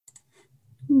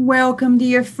Welcome,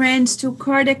 dear friends, to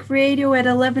Cardiac Radio at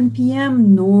 11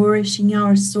 p.m., nourishing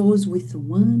our souls with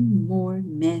one more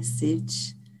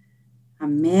message, a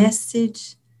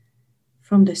message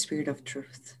from the Spirit of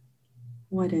Truth.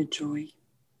 What a joy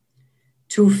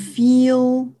to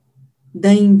feel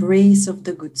the embrace of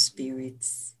the good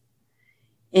spirits.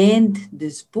 And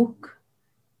this book,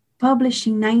 published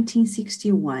in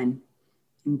 1961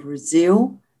 in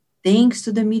Brazil, thanks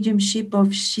to the mediumship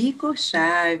of Chico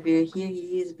Xavier, here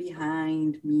he is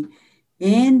behind me,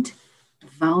 and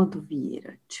Waldo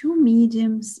Vieira, two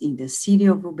mediums in the city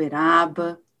of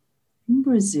Uberaba, in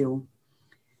Brazil,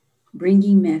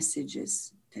 bringing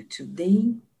messages that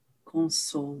today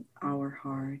console our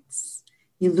hearts,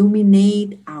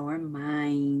 illuminate our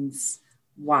minds.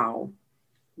 Wow,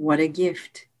 what a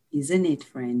gift, isn't it,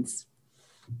 friends?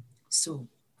 So,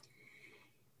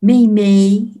 Mei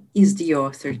Mei is the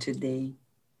author today.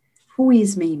 Who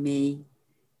is Mei Mei?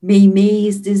 Mei Mei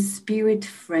is this spirit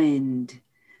friend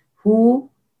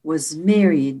who was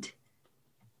married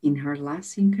in her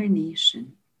last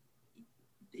incarnation.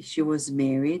 She was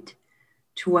married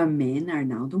to a man,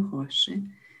 Arnaldo Rocha,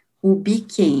 who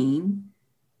became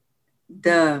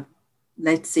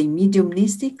let's say,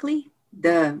 mediumistically,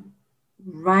 the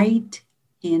right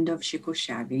hand of Chico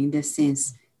Xavier, in the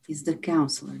sense, he's the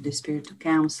counselor, the spiritual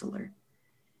counselor.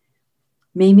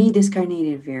 Mei Mei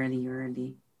discarnated very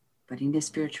early, but in the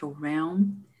spiritual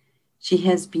realm, she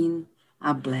has been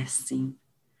a blessing,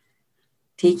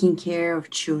 taking care of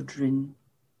children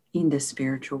in the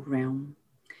spiritual realm.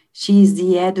 She is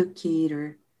the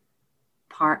educator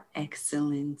par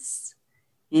excellence.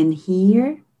 And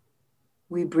here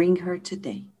we bring her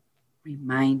today,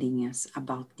 reminding us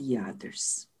about the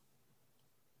others.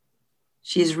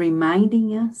 She's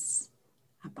reminding us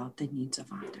about the needs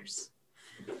of others.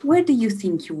 Where do you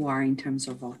think you are in terms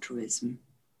of altruism?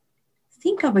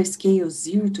 Think of a scale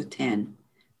 0 to 10.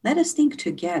 Let us think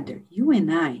together, you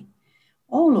and I,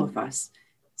 all of us,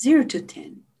 0 to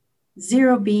 10.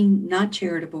 0 being not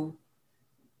charitable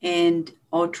and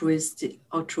altruistic,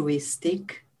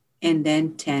 and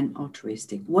then 10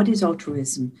 altruistic. What is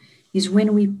altruism? Is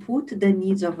when we put the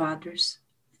needs of others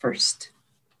first,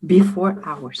 before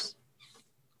ours.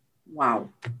 Wow.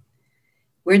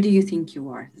 Where do you think you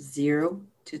are? 0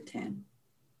 to 10.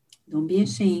 Don't be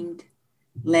ashamed.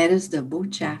 Let us double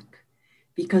check,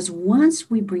 because once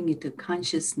we bring it to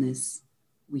consciousness,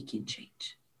 we can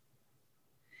change.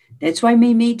 That's why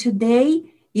Mei Mei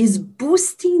today is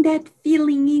boosting that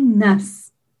feeling in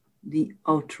us, the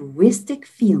altruistic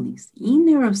feelings. In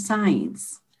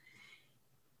neuroscience,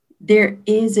 there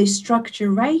is a structure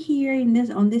right here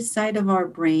on this side of our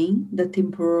brain, the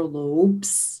temporal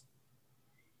lobes,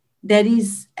 that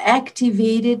is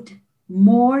activated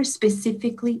more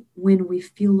specifically when we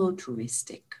feel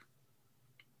altruistic.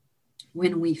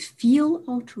 When we feel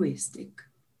altruistic,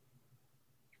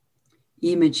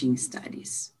 imaging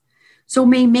studies. So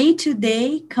Mei Mei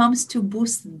today comes to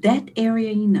boost that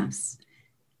area in us,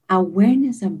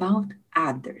 awareness about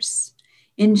others.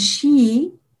 And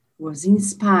she was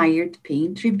inspired,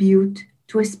 paying tribute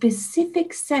to a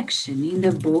specific section in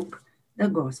the book, The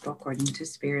Gospel According to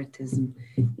Spiritism.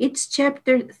 It's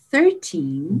chapter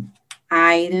 13,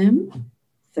 item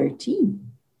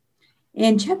 13.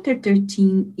 And chapter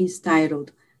 13 is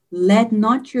titled, Let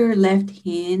not your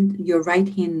right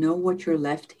hand know what your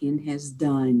left hand has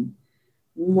done.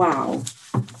 Wow,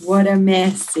 what a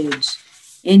message.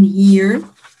 And here,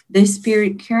 the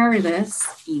Spirit carried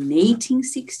us in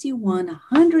 1861,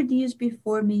 100 years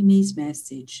before Mei Mei's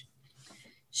message.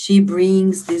 She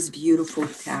brings this beautiful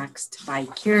text by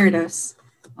Caritas,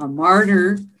 a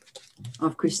martyr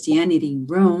of Christianity in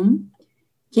Rome,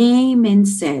 came and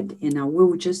said, and I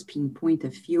will just pinpoint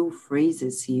a few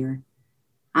phrases here,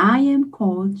 I am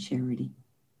called charity,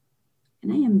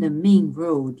 and I am the main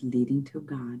road leading to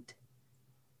God.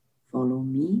 Follow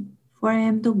me, for I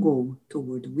am the goal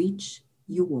toward which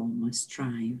you all must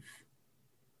strive.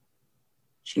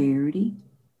 Charity,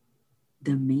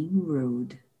 the main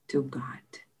road to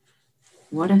God.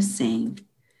 What a saying.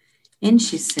 And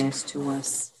she says to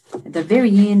us at the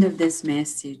very end of this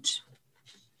message,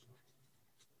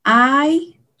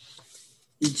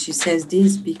 and she says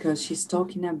this because she's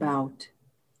talking about,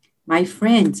 my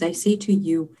friends, I say to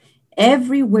you,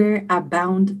 everywhere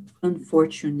abound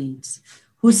unfortunates,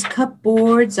 whose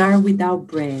cupboards are without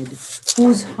bread,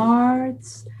 whose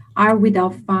hearts are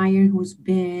without fire, whose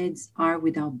beds are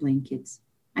without blankets.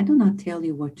 I do not tell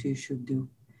you what you should do.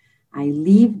 I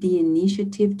leave the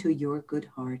initiative to your good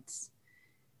hearts.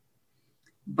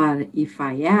 But if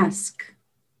I ask,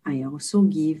 I also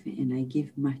give, and I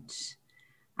give much.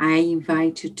 I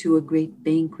invite you to a great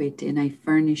banquet, and I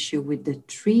furnish you with the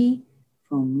tree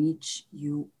from which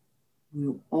you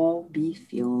will all be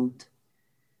filled.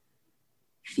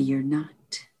 Fear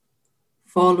not.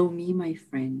 Follow me, my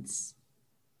friends.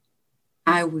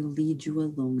 I will lead you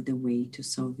along the way to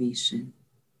salvation,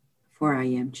 for I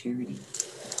am charity.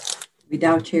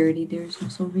 Without charity, there is no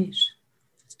salvation.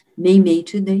 May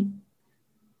today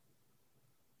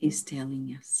is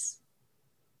telling us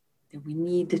that we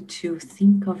need to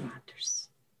think of others.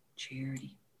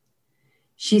 Charity.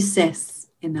 She says,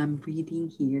 and I'm reading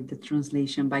here the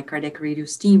translation by Kardec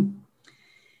Radio's team.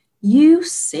 You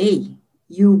say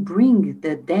you bring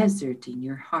the desert in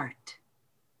your heart.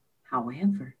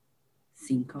 However,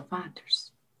 think of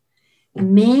others.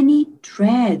 Many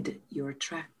tread your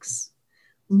tracks,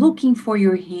 looking for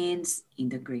your hands in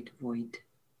the great void.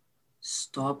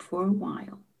 Stop for a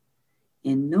while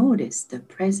and notice the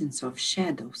presence of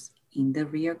shadows in the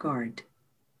rear guard.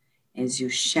 As you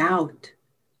shout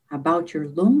about your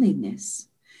loneliness,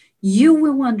 you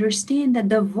will understand that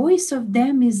the voice of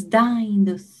them is dying in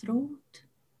the throat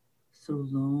through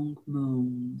long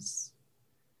moans.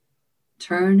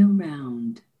 Turn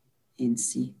around and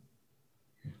see.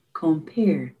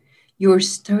 Compare your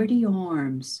sturdy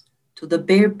arms to the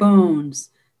bare bones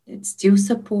that still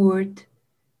support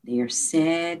their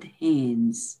sad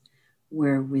hands,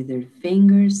 where withered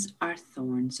fingers are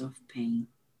thorns of pain.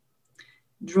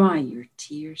 Dry your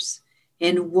tears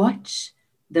and watch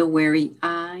the weary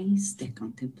eyes that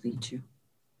contemplate you.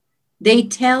 They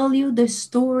tell you the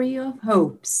story of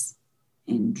hopes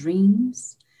and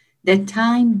dreams that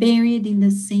time buried in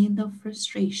the sand of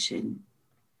frustration.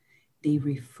 They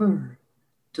refer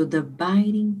to the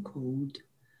biting cold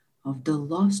of the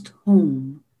lost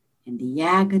home and the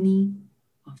agony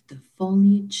of the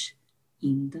foliage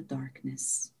in the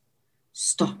darkness.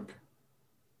 Stop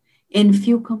and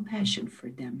feel compassion for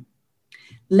them.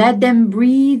 Let them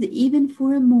breathe even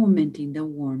for a moment in the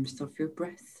warmth of your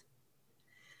breath.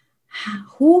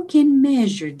 Who can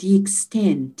measure the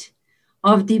extent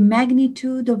of the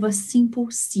magnitude of a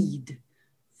simple seed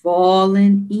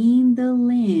fallen in the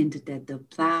land that the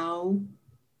plow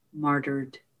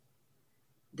martyred?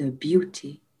 The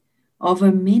beauty of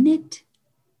a minute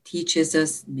teaches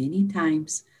us many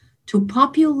times to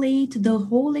populate the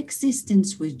whole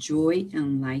existence with joy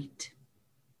and light.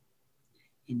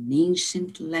 An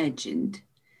ancient legend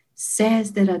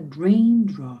says that a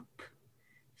raindrop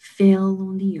fell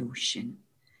on the ocean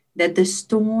that the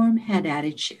storm had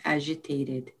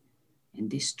agitated and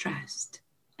distressed.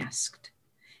 Asked,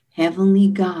 Heavenly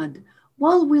God,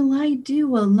 what will I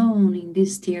do alone in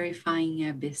this terrifying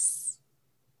abyss?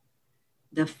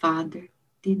 The Father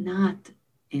did not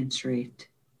answer it,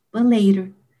 but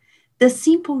later the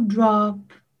simple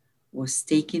drop was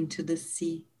taken to the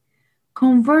sea,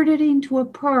 converted into a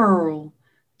pearl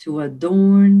to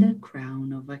adorn the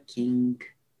crown of a king.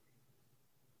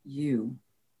 You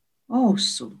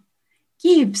also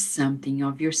give something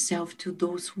of yourself to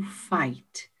those who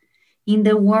fight in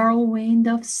the whirlwind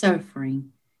of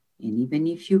suffering, and even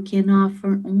if you can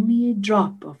offer only a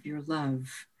drop of your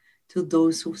love to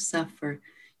those who suffer,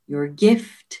 your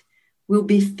gift will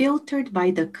be filtered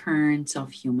by the currents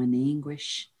of human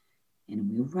anguish and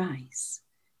will rise,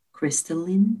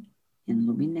 crystalline and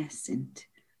luminescent,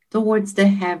 towards the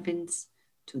heavens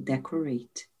to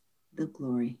decorate the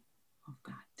glory of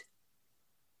God.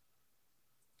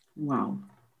 Wow.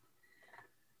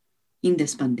 In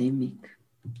this pandemic,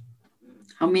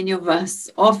 how many of us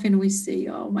often we say,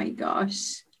 oh my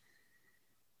gosh,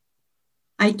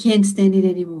 I can't stand it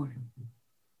anymore.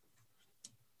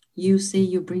 You say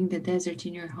you bring the desert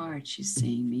in your heart, she's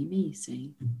saying, Mimi is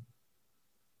saying.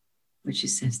 But she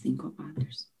says, think of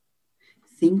others.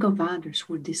 Think of others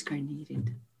who are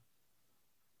discarnated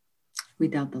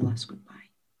without the last goodbye,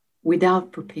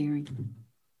 without preparing.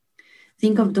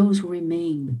 Think of those who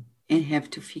remain and have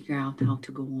to figure out how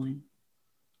to go on.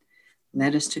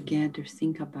 Let us together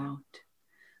think about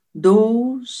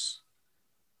those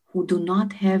who do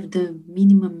not have the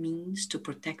minimum means to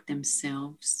protect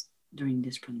themselves during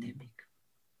this pandemic.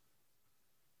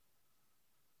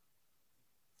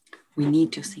 We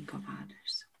need to think of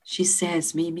others. She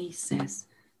says, Mimi says,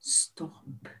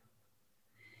 stop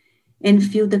and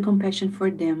feel the compassion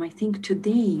for them. I think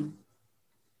today,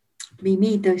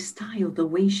 Mimi, the style, the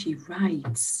way she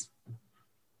writes,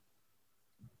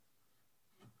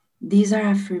 these are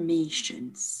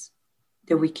affirmations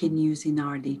that we can use in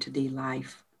our day-to-day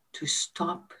life to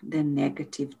stop the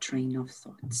negative train of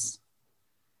thoughts.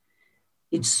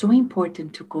 It's so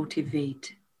important to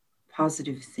cultivate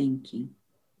positive thinking,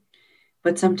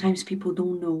 but sometimes people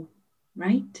don't know,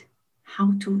 right,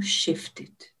 how to shift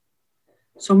it.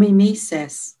 So Mei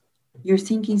says, you're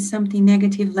thinking something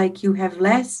negative like you have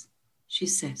less? She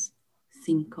says,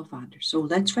 think of others. So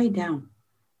let's write down,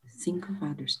 think of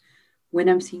others. When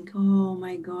I'm thinking, oh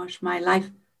my gosh, my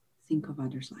life, think of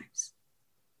others' lives.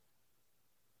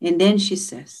 And then she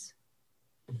says,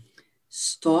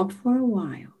 stop for a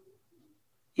while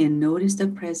and notice the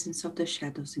presence of the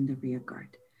shadows in the rear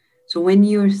guard. So when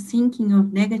you're thinking of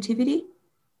negativity,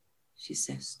 she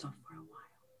says, stop for a while.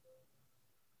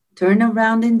 Turn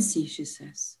around and see, she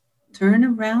says. Turn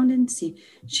around and see.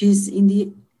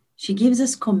 She gives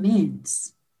us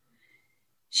commands.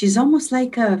 She's almost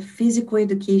like a physical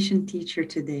education teacher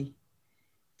today,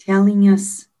 telling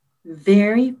us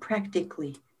very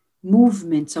practically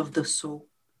movements of the soul.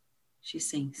 She's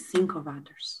saying, think of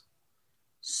others.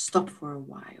 Stop for a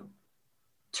while.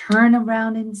 Turn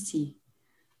around and see.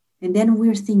 And then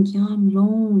we're thinking, oh, I'm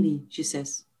lonely. She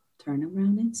says, turn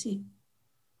around and see.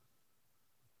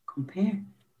 Compare.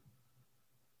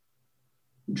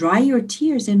 Dry your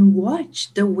tears and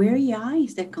watch the weary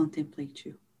eyes that contemplate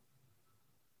you.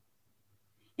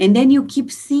 And then you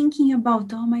keep thinking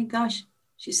about, oh my gosh.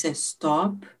 She says,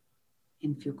 stop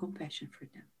and feel compassion for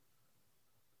them.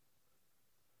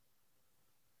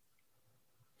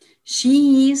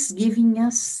 She is giving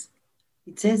us,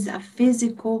 it says, a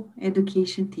physical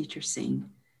education teacher saying,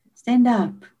 stand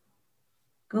up,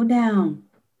 go down,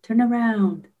 turn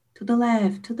around, to the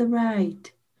left, to the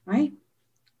right, right?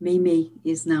 Mei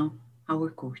is now our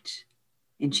coach.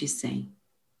 And she's saying,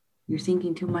 you're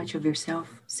thinking too much of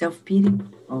yourself, self-pity.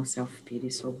 Oh, self-pity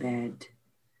is so bad.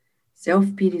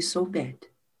 Self-pity is so bad.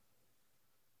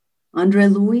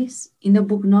 André Luiz, in the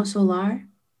book Nosso Lar,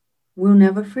 will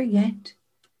never forget.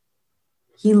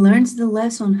 He learns the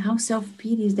lesson on how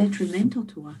self-pity is detrimental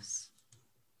to us.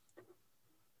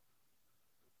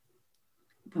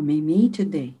 But Mei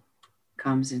today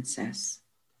comes and says,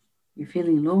 you're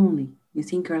feeling lonely. You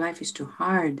think your life is too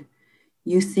hard.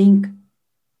 You think,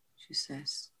 she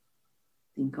says,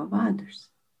 think of others.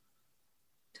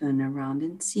 Turn around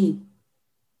and see.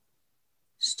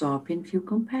 Stop and feel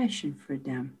compassion for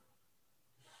them.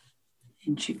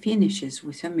 And she finishes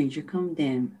with a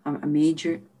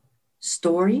major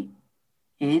story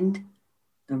and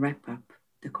the wrap up,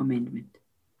 the commandment.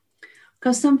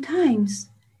 Because sometimes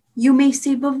you may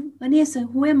say, but Vanessa,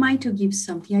 who am I to give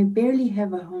something? I barely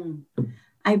have a home.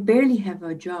 I barely have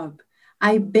a job.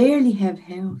 I barely have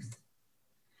health.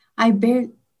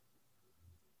 And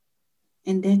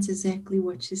that's exactly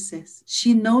what she says.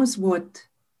 She knows what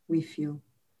we feel.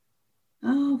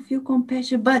 Oh, feel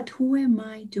compassion, but who am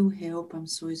I to help? I'm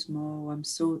so small.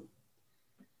 So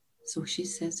she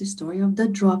says the story of the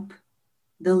drop,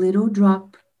 the little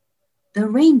drop, the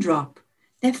raindrop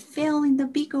that fell in the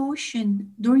big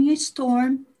ocean during a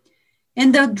storm.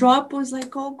 And the drop was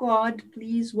like, oh God,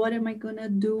 please, what am I going to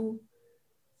do?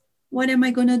 What am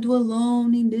I going to do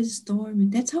alone in this storm?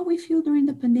 And that's how we feel during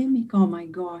the pandemic. Oh my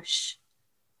gosh.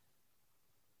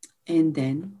 And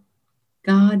then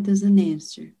God doesn't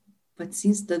answer. But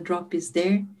since the drop is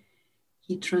there,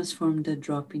 he transformed the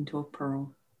drop into a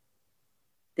pearl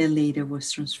that later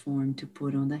was transformed to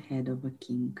put on the head of a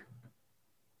king.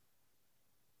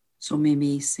 So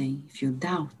Mei is saying, if you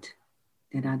doubt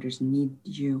that others need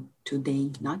you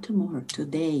today, not tomorrow,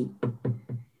 today,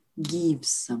 give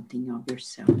something of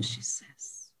yourself, she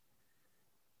says.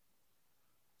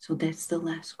 So that's the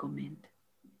last command.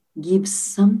 Give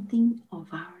something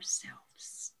of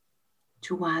ourselves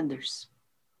to others.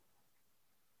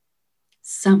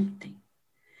 Something.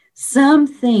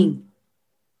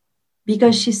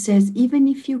 Because she says, even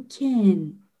if you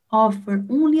can offer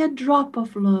only a drop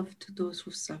of love to those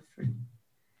who suffer,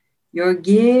 your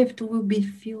gift will be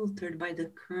filtered by the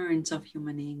currents of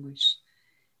human anguish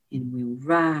and will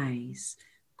rise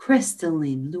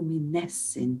crystalline,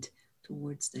 luminescent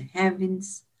towards the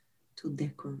heavens to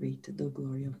decorate the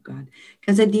glory of God.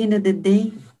 Because at the end of the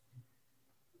day,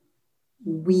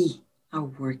 we are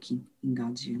working in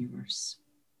God's universe.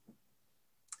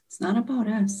 It's not about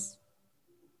us.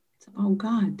 It's about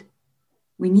God.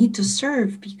 We need to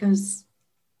serve because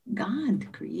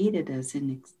God created us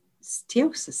and it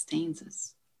still sustains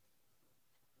us.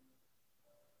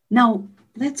 Now,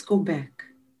 let's go back.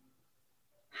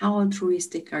 How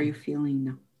altruistic are you feeling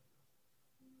now?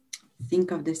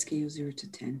 Think of the scale 0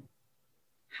 to 10.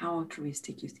 How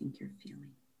altruistic you think you're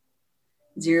feeling.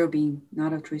 0 being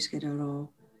not altruistic at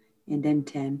all, and then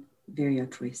 10, very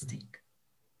altruistic.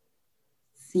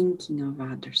 Thinking of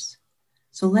others.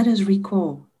 So let us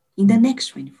recall in the next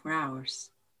 24 hours,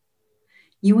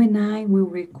 you and I will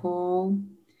recall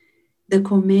the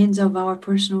commands of our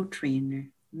personal trainer,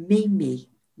 Mei.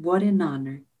 What an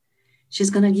honor. She's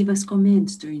going to give us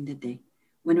commands during the day.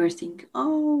 When we're thinking,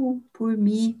 oh, poor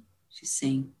me, she's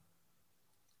saying,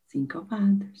 think of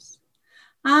others.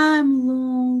 I'm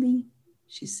lonely.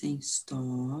 She's saying,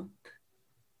 stop,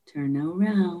 turn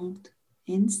around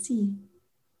and see.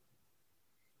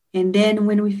 And then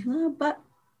when we feel, oh, but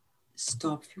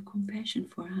stop, feel compassion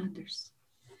for others.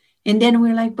 And then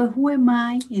we're like, but who am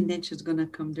I? And then she's going to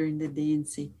come during the day and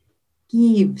say,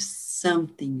 give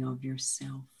something of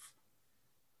yourself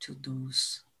to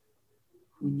those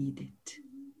who need it.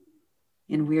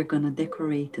 And we're going to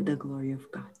decorate the glory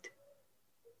of God.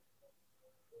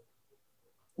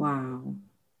 Wow,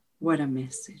 what a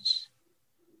message.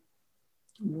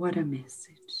 What a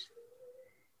message.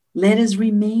 Let us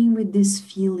remain with this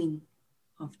feeling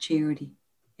of charity,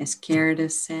 as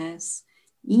Caritas says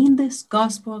in this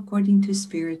Gospel according to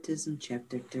Spiritism,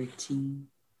 chapter 13,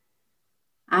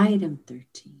 item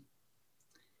 13.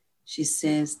 She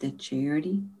says that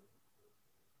charity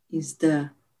is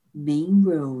the main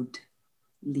road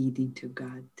leading to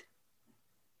God.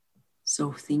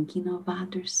 So thinking of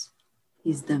others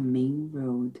is the main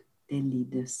road that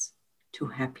leads us to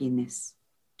happiness,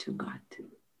 to God.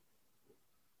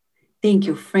 Thank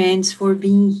you, friends, for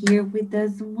being here with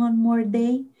us one more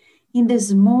day in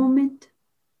this moment,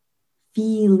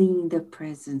 feeling the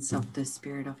presence of the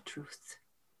Spirit of Truth.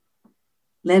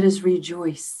 Let us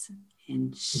rejoice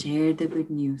and share the good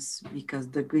news,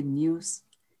 because the good news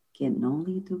can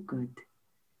only do good.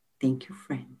 Thank you,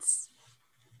 friends.